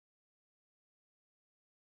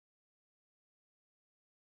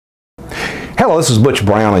Hello, this is Butch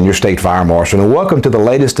Brown and your State Fire Marshal, and welcome to the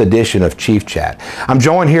latest edition of Chief Chat. I'm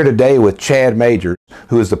joined here today with Chad Majors,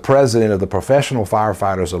 who is the president of the Professional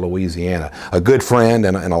Firefighters of Louisiana, a good friend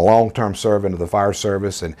and a long-term servant of the fire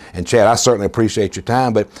service. And Chad, I certainly appreciate your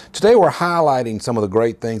time, but today we're highlighting some of the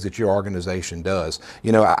great things that your organization does.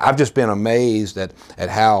 You know, I've just been amazed at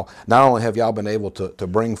how not only have y'all been able to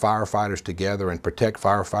bring firefighters together and protect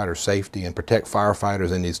firefighter safety and protect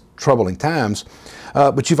firefighters in these troubling times,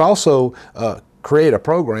 but you've also create a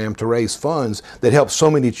program to raise funds that help so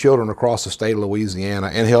many children across the state of Louisiana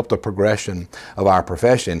and help the progression of our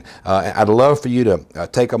profession. I'd love for you to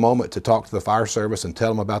take a moment to talk to the fire service and tell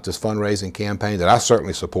them about this fundraising campaign that I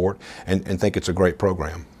certainly support and think it's a great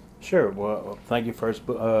program. Sure. Well, thank you first,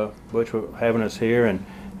 Butch, for having us here and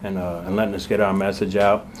letting us get our message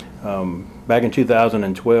out. Back in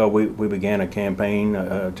 2012, we began a campaign,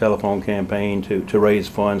 a telephone campaign to raise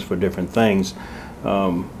funds for different things.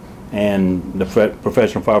 And the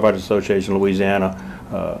Professional Firefighters Association of Louisiana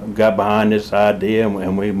got behind this idea,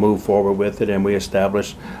 and we moved forward with it, and we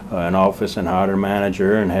established an office and hired a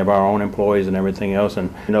manager and have our own employees and everything else. And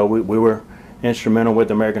you know, we were instrumental with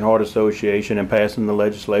the American Heart Association in passing the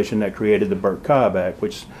legislation that created the Burt-Cobb Act,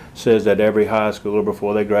 which says that every high schooler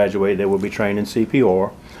before they graduate, they will be trained in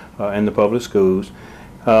CPR in the public schools.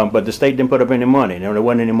 But the state didn't put up any money. There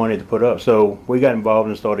wasn't any money to put up. So we got involved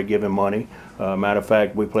and started giving money. Matter of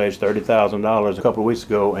fact, we pledged $30,000 a couple of weeks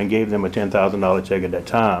ago and gave them a $10,000 check at that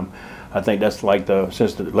time. I think that's like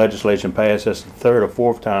since the legislation passed, that's the third or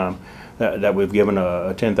fourth time that we've given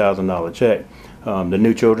a $10,000 check. The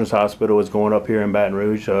new children's hospital is going up here in Baton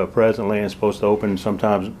Rouge presently and supposed to open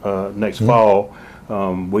sometime next fall.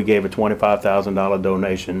 We gave a $25,000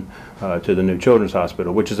 donation to the new children's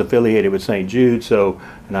hospital, which is affiliated with St. Jude. So,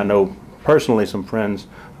 and I know personally some friends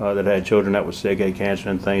that had children that were sick, had cancer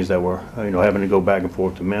and things that were, having to go back and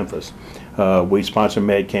forth to Memphis. We sponsor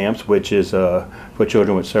med camps, which is for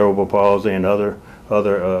children with cerebral palsy and other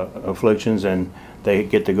afflictions, and they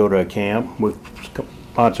get to go to a camp. We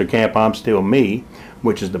sponsor Camp I'm Still Me,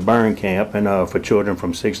 which is the burn camp, and for children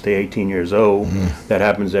from 6 to 18 years old. That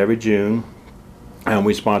happens every June. And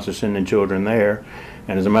we sponsor sending children there.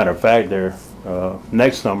 And as a matter of fact,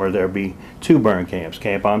 next summer there'll be 2 burn camps,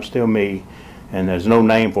 Camp I'm Still Me, and there's no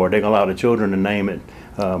name for it. They can allow the children to name it,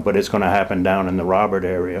 but it's going to happen down in the Robert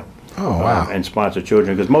area. Oh, wow. And sponsor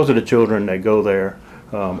children, because most of the children that go there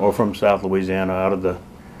are from South Louisiana. Out of the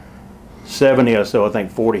 70 or so, I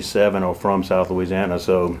think 47 are from South Louisiana.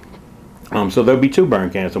 So there'll be 2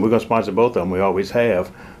 burn camps, and we're going to sponsor both of them. We always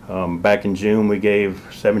have. Back in June, we gave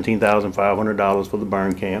 $17,500 for the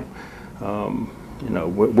burn camp.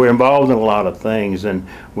 We're involved in a lot of things, and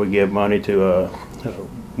we give money to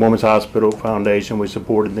Women's Hospital Foundation. We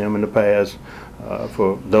supported them in the past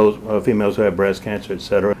for those females who have breast cancer,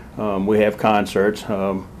 etc. We have concerts.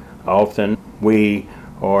 Often we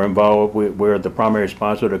are involved. We're the primary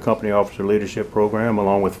sponsor of the Company Officer Leadership Program,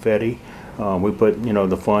 along with FETI. We put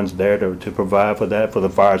the funds there to provide for that, for the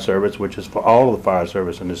fire service, which is for all of the fire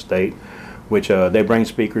service in the state, which they bring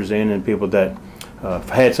speakers in and people that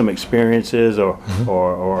had some experiences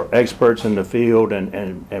or experts in the field,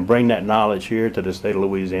 and bring that knowledge here to the state of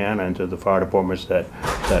Louisiana and to the fire departments that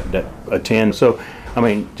attend. So, I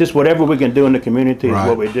mean, just whatever we can do in the community is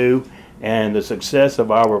what we do, and the success of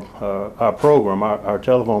our program, our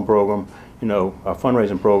telephone program, our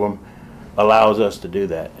fundraising program, allows us to do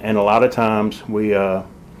that. And a lot of times we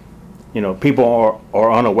people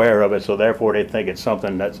are unaware of it, so therefore they think it's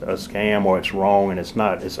something that's a scam or it's wrong, and it's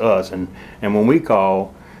not. It's us. And when we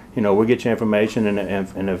call, we get your information,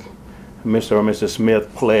 and if Mr. or Mrs.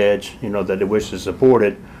 Smith pledge that they wish to support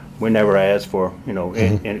it, we never ask for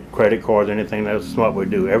any credit cards or anything. That's what we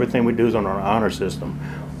do. Everything we do is on our honor system.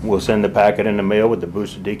 We'll send the packet in the mail with the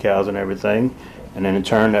booster decals and everything, and then in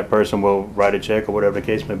turn that person will write a check or whatever the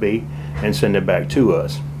case may be and send it back to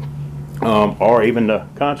us. Or even the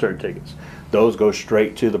concert tickets. Those go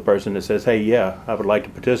straight to the person that says, hey, yeah, I would like to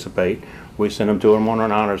participate. We send them to them on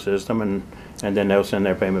an honor system, and then they'll send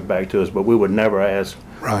their payment back to us. But we would never ask,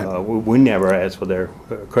 we never ask for their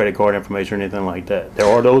credit card information or anything like that. There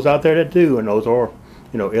are those out there that do, and those are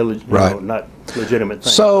not legitimate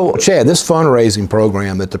things. So, Chad, this fundraising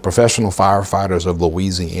program that the Professional Firefighters of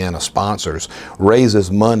Louisiana sponsors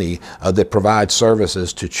raises money that provides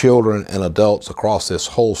services to children and adults across this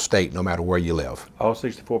whole state, no matter where you live. All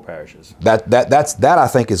 64 parishes. That I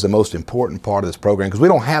think is the most important part of this program, because we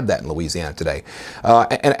don't have that in Louisiana today.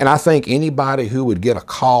 And I think anybody who would get a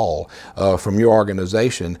call from your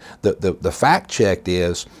organization, the fact check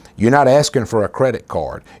is, You're not asking for a credit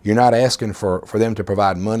card. You're not asking for them to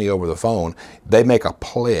provide money over the phone. They make a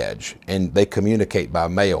pledge and they communicate by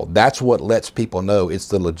mail. That's what lets people know it's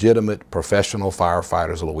the legitimate professional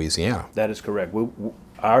firefighters of Louisiana. That is correct.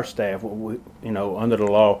 Our staff, you know, under the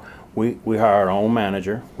law, we hire our own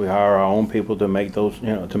manager. We hire our own people to make those,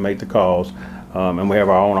 you know, to make the calls. And we have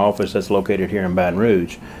our own office that's located here in Baton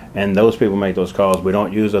Rouge. And those people make those calls. We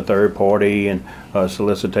don't use a third party and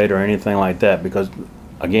solicitor or anything like that, because,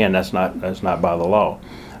 again, that's not by the law.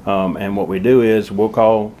 And what we do is we'll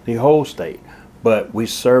call the whole state, but we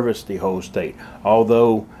service the whole state.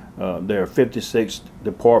 Although there are 56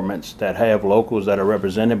 departments that have locals that are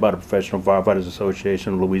represented by the Professional Firefighters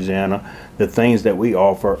Association of Louisiana, the things that we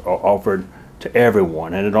offer are offered to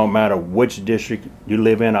everyone, and it don't matter which district you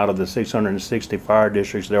live in. Out of the 660 fire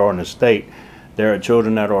districts there are in the state, there are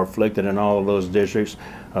children that are afflicted in all of those districts.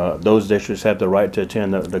 Those districts have the right to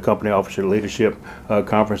attend the company officer leadership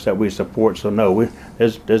conference that we support. So no,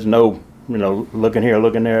 there's no, you know, looking here,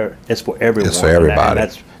 looking there. It's for everyone. It's for everybody.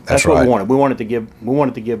 And that's what right. we wanted. We wanted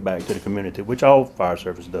to give back to the community, which all fire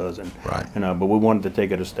service does, and right. You know, but we wanted to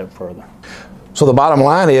take it a step further. So the bottom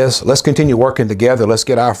line is, let's continue working together. Let's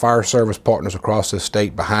get our fire service partners across the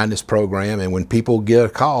state behind this program. And when people get a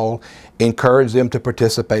call, encourage them to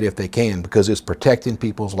participate if they can, because it's protecting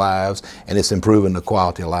people's lives and it's improving the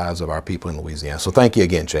quality of lives of our people in Louisiana. So thank you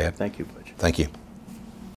again, Chad. Thank you, Butch. Thank you.